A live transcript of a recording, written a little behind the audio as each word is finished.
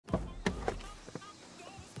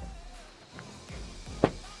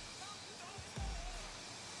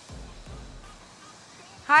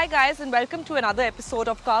Hi guys and welcome to another episode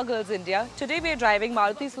of Car Girls India. Today we are driving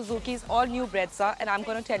Maruti Suzuki's all-new Brezza and I'm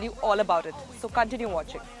going to tell you all about it. So continue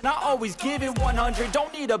watching. Not always give it 100,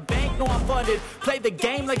 don't need a bank, no I'm funded. Play the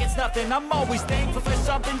game like it's nothing, I'm always thankful for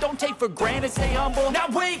something. Don't take for granted, stay humble. Now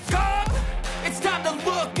wake up, it's time to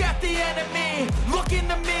look at the enemy. Look in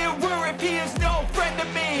the mirror if he is no friend to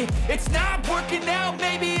me. It's not working out,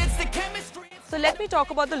 maybe it's the chemistry. So let me talk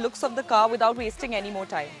about the looks of the car without wasting any more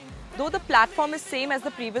time. Though the platform is same as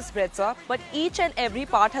the previous Brezza, but each and every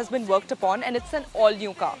part has been worked upon and it's an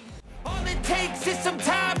all-new car. All it takes is some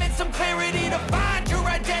time and some clarity to find your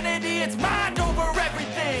identity. It's mind over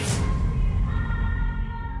everything.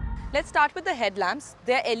 Let's start with the headlamps.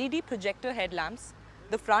 They're LED projector headlamps.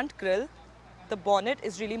 The front grille, the bonnet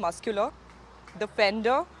is really muscular. The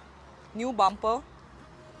fender, new bumper,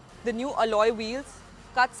 the new alloy wheels,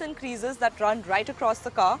 cuts and creases that run right across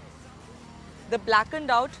the car. The blackened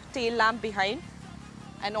out tail lamp behind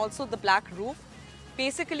and also the black roof.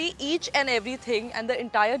 Basically each and everything and the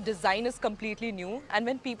entire design is completely new, and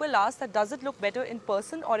when people ask that does it look better in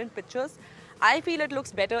person or in pictures, I feel it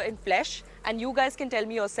looks better in flesh, and you guys can tell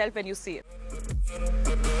me yourself when you see it.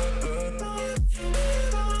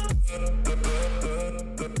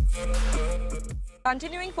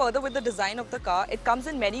 Continuing further with the design of the car, it comes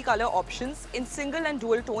in many color options in single and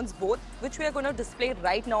dual tones both, which we are going to display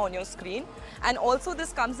right now on your screen. And also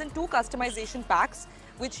this comes in 2 customization packs,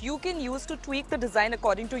 which you can use to tweak the design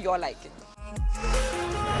according to your liking.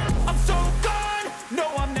 I'm so gone, no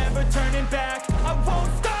I'm never turning back. I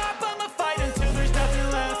won't stop, I'ma fight until there's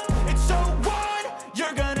nothing left. It's so what,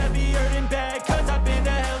 you're gonna be hurting bad, cause I've been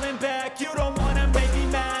to hell and back. You don't wanna make me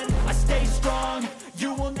mad, I stay strong,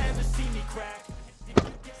 you will never see me crack.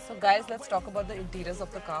 So guys, let's talk about the interiors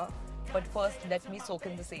of the car. But first, let me soak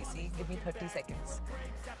in this AC. Give me 30 seconds.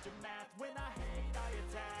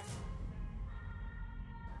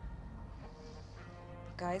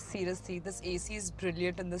 Guys, seriously, this AC is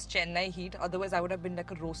brilliant in this Chennai heat. Otherwise, I would have been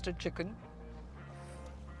like a roasted chicken.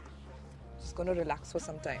 Just gonna relax for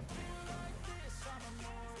some time.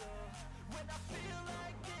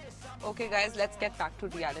 Okay guys, let's get back to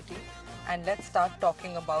reality. And let's start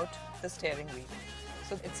talking about the steering wheel.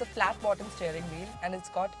 So it's a flat bottom steering wheel and it's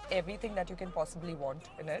got everything that you can possibly want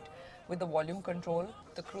in it, with the volume control,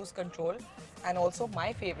 the cruise control, and also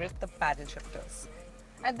my favorite, the paddle shifters.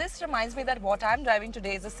 And this reminds me that what I'm driving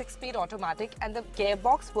today is a 6-speed automatic and the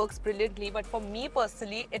gearbox works brilliantly, but for me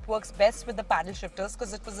personally it works best with the paddle shifters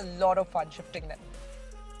because it was a lot of fun shifting them.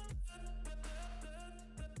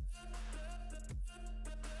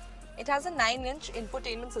 It has a 9-inch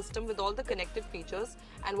infotainment system with all the connected features,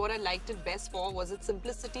 and what I liked it best for was its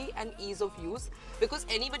simplicity and ease of use, because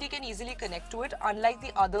anybody can easily connect to it,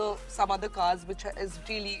 unlike some other cars which is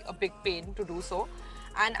really a big pain to do so.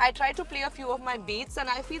 And I tried to play a few of my beats and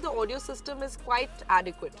I feel the audio system is quite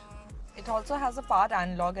adequate. It also has a part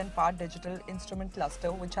analog and part digital instrument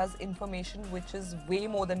cluster which has information which is way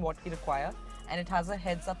more than what we require, and it has a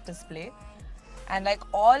heads-up display. And like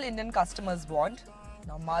all Indian customers want,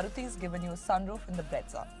 now Maruti's given you a sunroof in the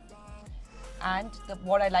Brezza. And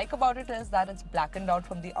what I like about it is that it's blackened out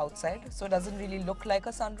from the outside, so it doesn't really look like a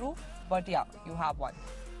sunroof, but yeah, you have one.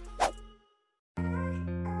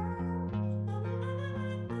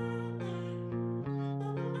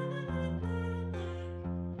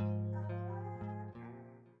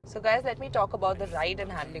 So guys, let me talk about the ride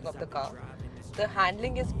and handling of the car. The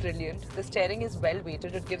handling is brilliant, the steering is well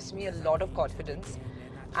weighted, it gives me a lot of confidence.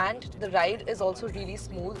 And the ride is also really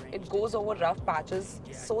smooth. It goes over rough patches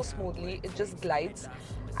so smoothly, it just glides,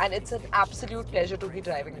 and it's an absolute pleasure to be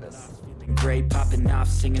driving this. Great, popping off,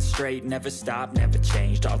 singing straight, never stopped, never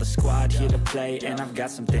changed. All the squad here to play, and I've got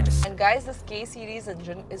something to say. And guys, this K-series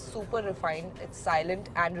engine is super refined, it's silent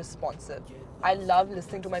and responsive. I love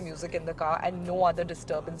listening to my music in the car and no other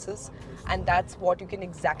disturbances, and that's what you can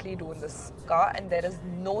exactly do in this car, and there is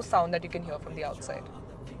no sound that you can hear from the outside.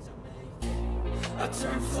 I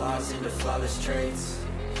turn flaws into flawless traits.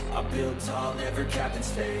 I build tall, never capped in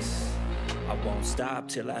space. I won't stop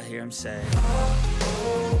till I hear him say,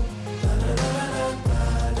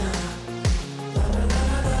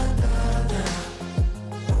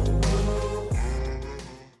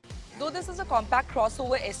 Though this is a compact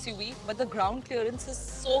crossover SUV, but the ground clearance is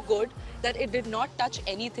so good that it did not touch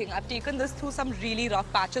anything. I've taken this through some really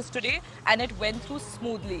rough patches today and it went through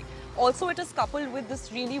smoothly. Also, it is coupled with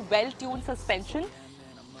this really well-tuned suspension,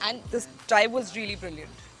 and this drive was really brilliant.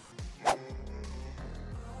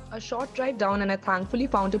 A short drive down and I thankfully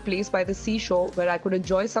found a place by the seashore where I could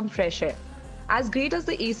enjoy some fresh air. As great as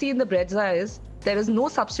the AC in the Brezza is, there is no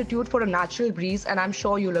substitute for a natural breeze, and I'm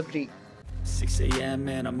sure you'll agree. 6 a.m.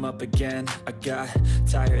 and I'm up again. I got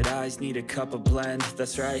tired eyes, need a cup of blend.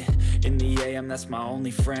 That's right, in the AM, that's my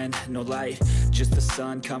only friend. No light, just the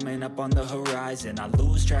sun coming up on the horizon. I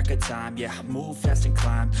lose track of time, yeah, I move fast and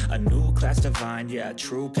climb a new class divine, yeah,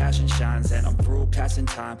 true passion shines. And I'm through passing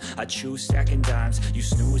time, I choose stacking dimes. You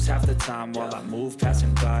snooze half the time while I move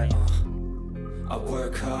passing by. I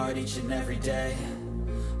work hard each and every day.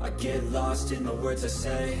 I get lost in the words I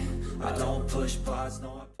say. I don't push pause,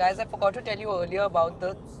 no. Guys, I forgot to tell you earlier about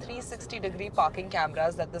the 360-degree parking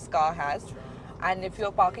cameras that this car has, and if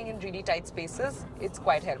you're parking in really tight spaces, it's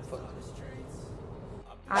quite helpful.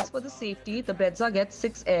 As for the safety, the Brezza gets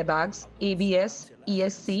 6 airbags, ABS,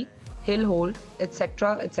 ESC, hill hold,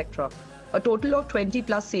 etc, etc. A total of 20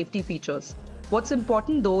 plus safety features. What's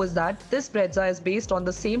important though is that this Brezza is based on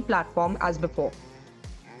the same platform as before,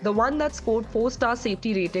 the one that scored 4-star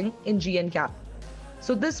safety rating in GNCAP.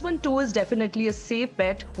 So this one too is definitely a safe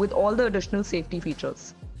bet with all the additional safety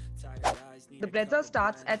features. The Brezza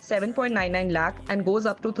starts at 7.99 lakh and goes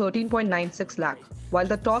up to 13.96 lakh. While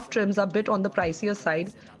the top trims are a bit on the pricier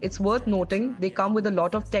side, it's worth noting they come with a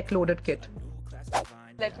lot of tech-loaded kit.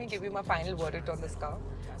 Let me give you my final verdict on this car.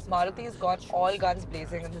 Maruti's got all guns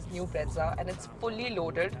blazing in this new Brezza and it's fully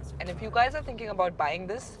loaded. And if you guys are thinking about buying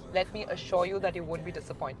this, let me assure you that you won't be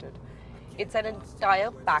disappointed. It's an entire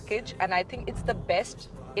package and I think it's the best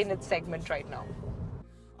in its segment right now.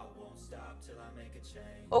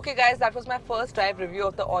 Okay guys, that was my first drive review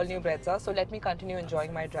of the all-new Brezza. So let me continue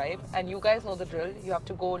enjoying my drive. And you guys know the drill. You have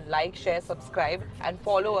to go like, share, subscribe and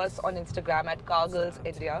follow us on Instagram at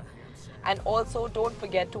cargirlsindia. And also don't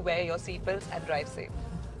forget to wear your seatbelts and drive safe.